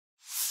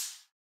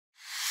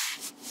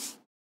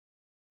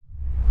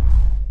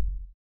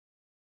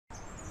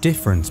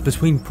Difference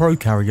between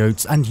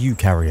prokaryotes and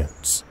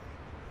eukaryotes.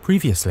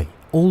 Previously,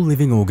 all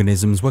living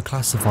organisms were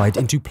classified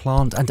into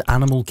plant and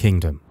animal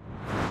kingdom.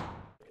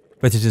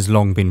 But it has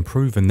long been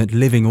proven that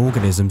living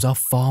organisms are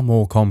far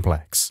more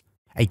complex.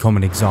 A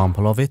common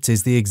example of it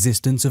is the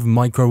existence of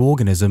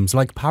microorganisms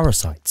like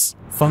parasites,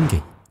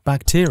 fungi,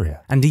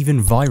 bacteria, and even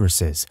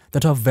viruses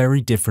that are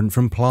very different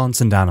from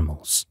plants and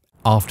animals.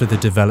 After the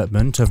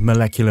development of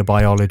molecular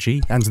biology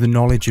and the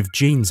knowledge of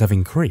genes have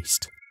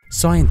increased,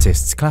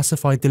 scientists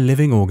classified the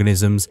living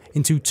organisms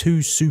into two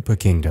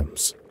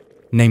superkingdoms,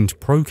 named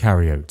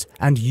prokaryote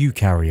and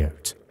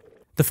eukaryote.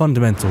 The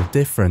fundamental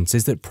difference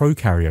is that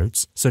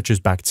prokaryotes, such as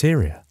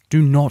bacteria,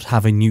 do not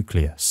have a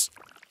nucleus.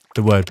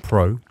 The word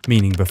pro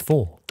meaning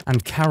before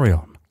and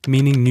karyon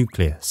meaning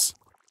nucleus.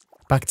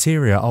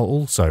 Bacteria are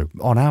also,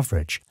 on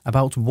average,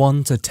 about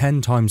 1 to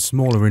 10 times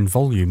smaller in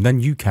volume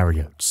than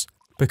eukaryotes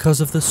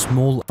because of the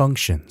small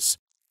functions.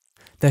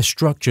 Their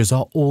structures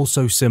are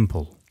also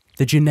simple.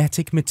 The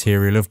genetic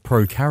material of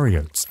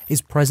prokaryotes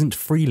is present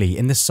freely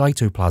in the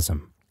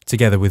cytoplasm.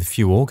 Together with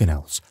few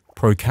organelles,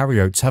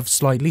 prokaryotes have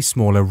slightly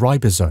smaller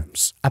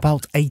ribosomes,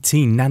 about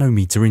 18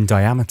 nanometer in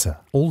diameter,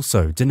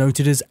 also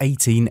denoted as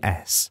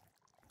 18S.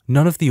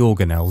 None of the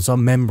organelles are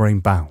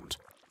membrane-bound.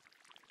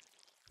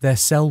 Their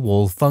cell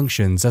wall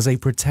functions as a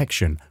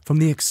protection from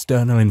the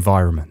external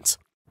environment.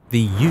 The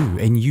U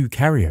in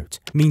eukaryote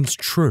means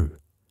true,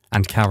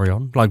 and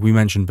karyon, like we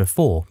mentioned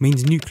before,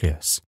 means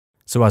nucleus.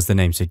 So as the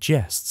name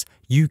suggests,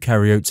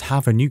 eukaryotes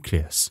have a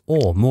nucleus,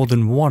 or more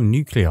than one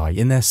nuclei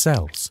in their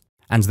cells,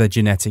 and their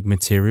genetic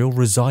material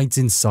resides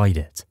inside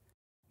it.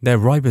 Their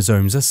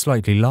ribosomes are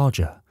slightly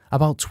larger,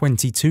 about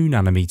 22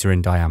 nanometer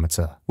in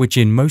diameter, which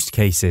in most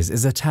cases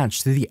is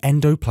attached to the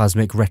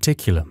endoplasmic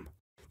reticulum.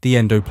 The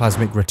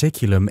endoplasmic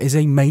reticulum is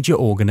a major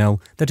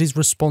organelle that is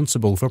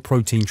responsible for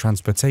protein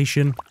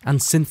transportation and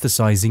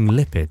synthesizing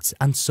lipids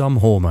and some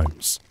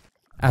hormones.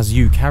 As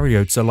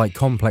eukaryotes are like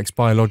complex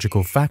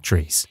biological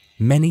factories,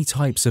 many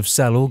types of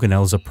cell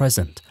organelles are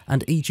present,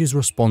 and each is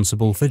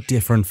responsible for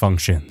different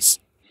functions.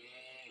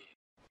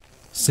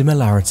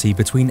 Similarity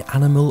between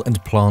animal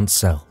and plant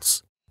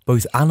cells.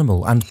 Both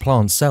animal and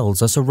plant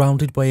cells are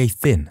surrounded by a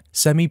thin,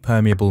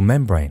 semi-permeable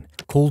membrane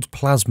called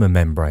plasma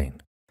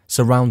membrane.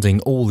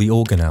 Surrounding all the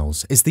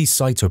organelles is the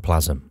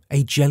cytoplasm,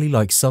 a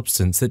jelly-like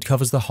substance that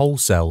covers the whole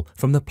cell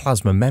from the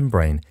plasma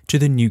membrane to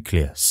the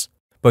nucleus.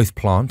 Both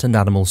plant and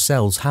animal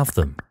cells have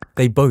them.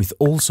 They both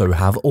also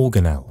have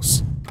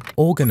organelles.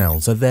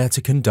 Organelles are there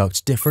to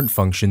conduct different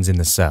functions in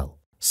the cell,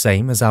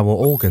 same as our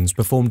organs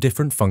perform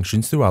different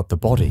functions throughout the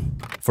body.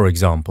 For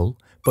example,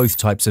 both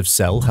types of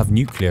cell have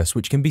nucleus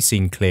which can be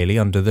seen clearly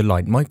under the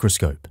light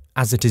microscope,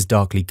 as it is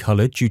darkly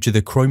colored due to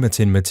the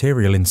chromatin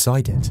material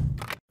inside it.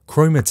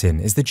 Chromatin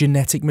is the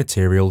genetic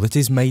material that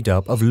is made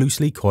up of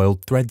loosely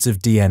coiled threads of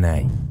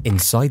DNA.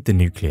 Inside the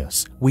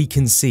nucleus, we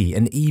can see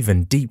an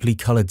even, deeply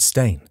colored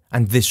stain,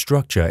 and this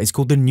structure is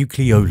called the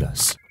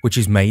nucleolus, which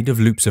is made of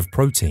loops of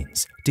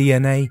proteins,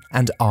 DNA,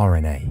 and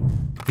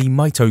RNA. The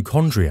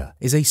mitochondria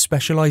is a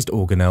specialized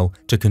organelle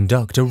to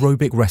conduct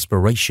aerobic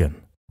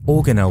respiration.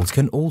 Organelles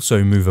can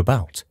also move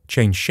about,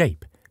 change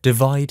shape,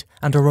 divide,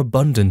 and are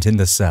abundant in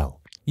the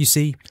cell. You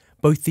see,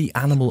 both the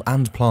animal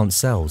and plant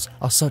cells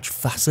are such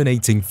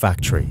fascinating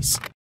factories.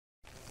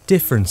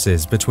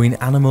 Differences between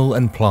animal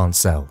and plant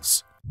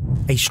cells.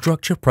 A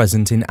structure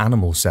present in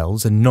animal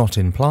cells and not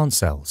in plant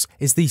cells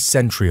is the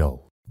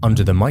centriole.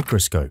 Under the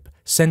microscope,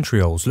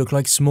 centrioles look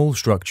like small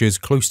structures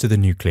close to the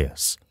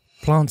nucleus.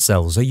 Plant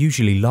cells are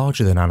usually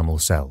larger than animal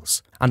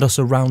cells and are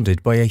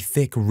surrounded by a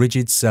thick,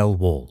 rigid cell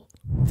wall.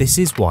 This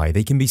is why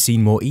they can be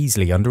seen more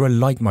easily under a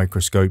light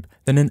microscope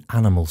than an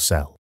animal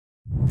cell.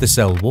 The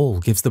cell wall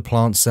gives the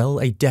plant cell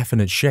a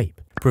definite shape,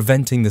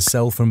 preventing the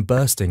cell from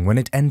bursting when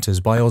it enters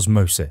by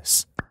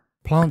osmosis.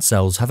 Plant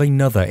cells have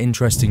another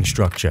interesting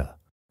structure,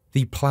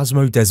 the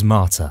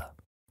plasmodesmata.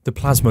 The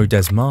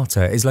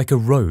plasmodesmata is like a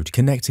road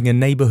connecting a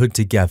neighborhood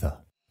together.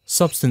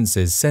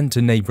 Substances sent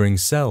to neighboring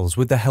cells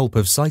with the help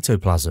of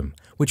cytoplasm,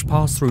 which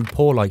pass through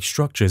pore-like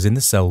structures in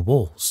the cell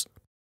walls.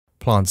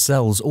 Plant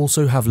cells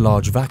also have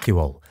large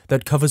vacuole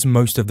that covers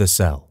most of the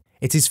cell.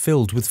 It is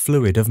filled with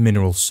fluid of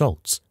mineral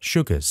salts,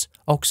 sugars,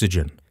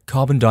 oxygen,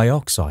 carbon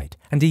dioxide,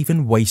 and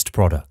even waste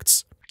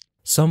products.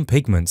 Some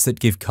pigments that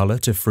give color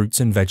to fruits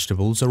and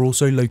vegetables are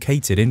also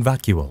located in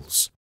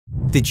vacuoles.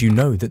 Did you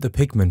know that the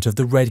pigment of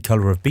the red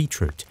color of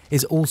beetroot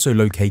is also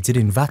located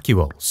in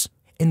vacuoles?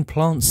 In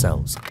plant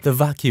cells, the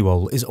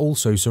vacuole is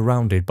also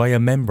surrounded by a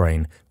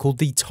membrane called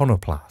the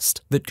tonoplast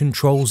that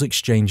controls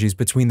exchanges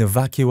between the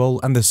vacuole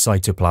and the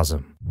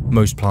cytoplasm.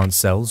 Most plant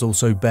cells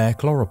also bear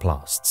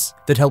chloroplasts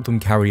that help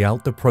them carry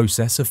out the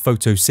process of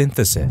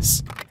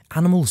photosynthesis.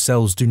 Animal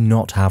cells do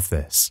not have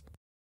this.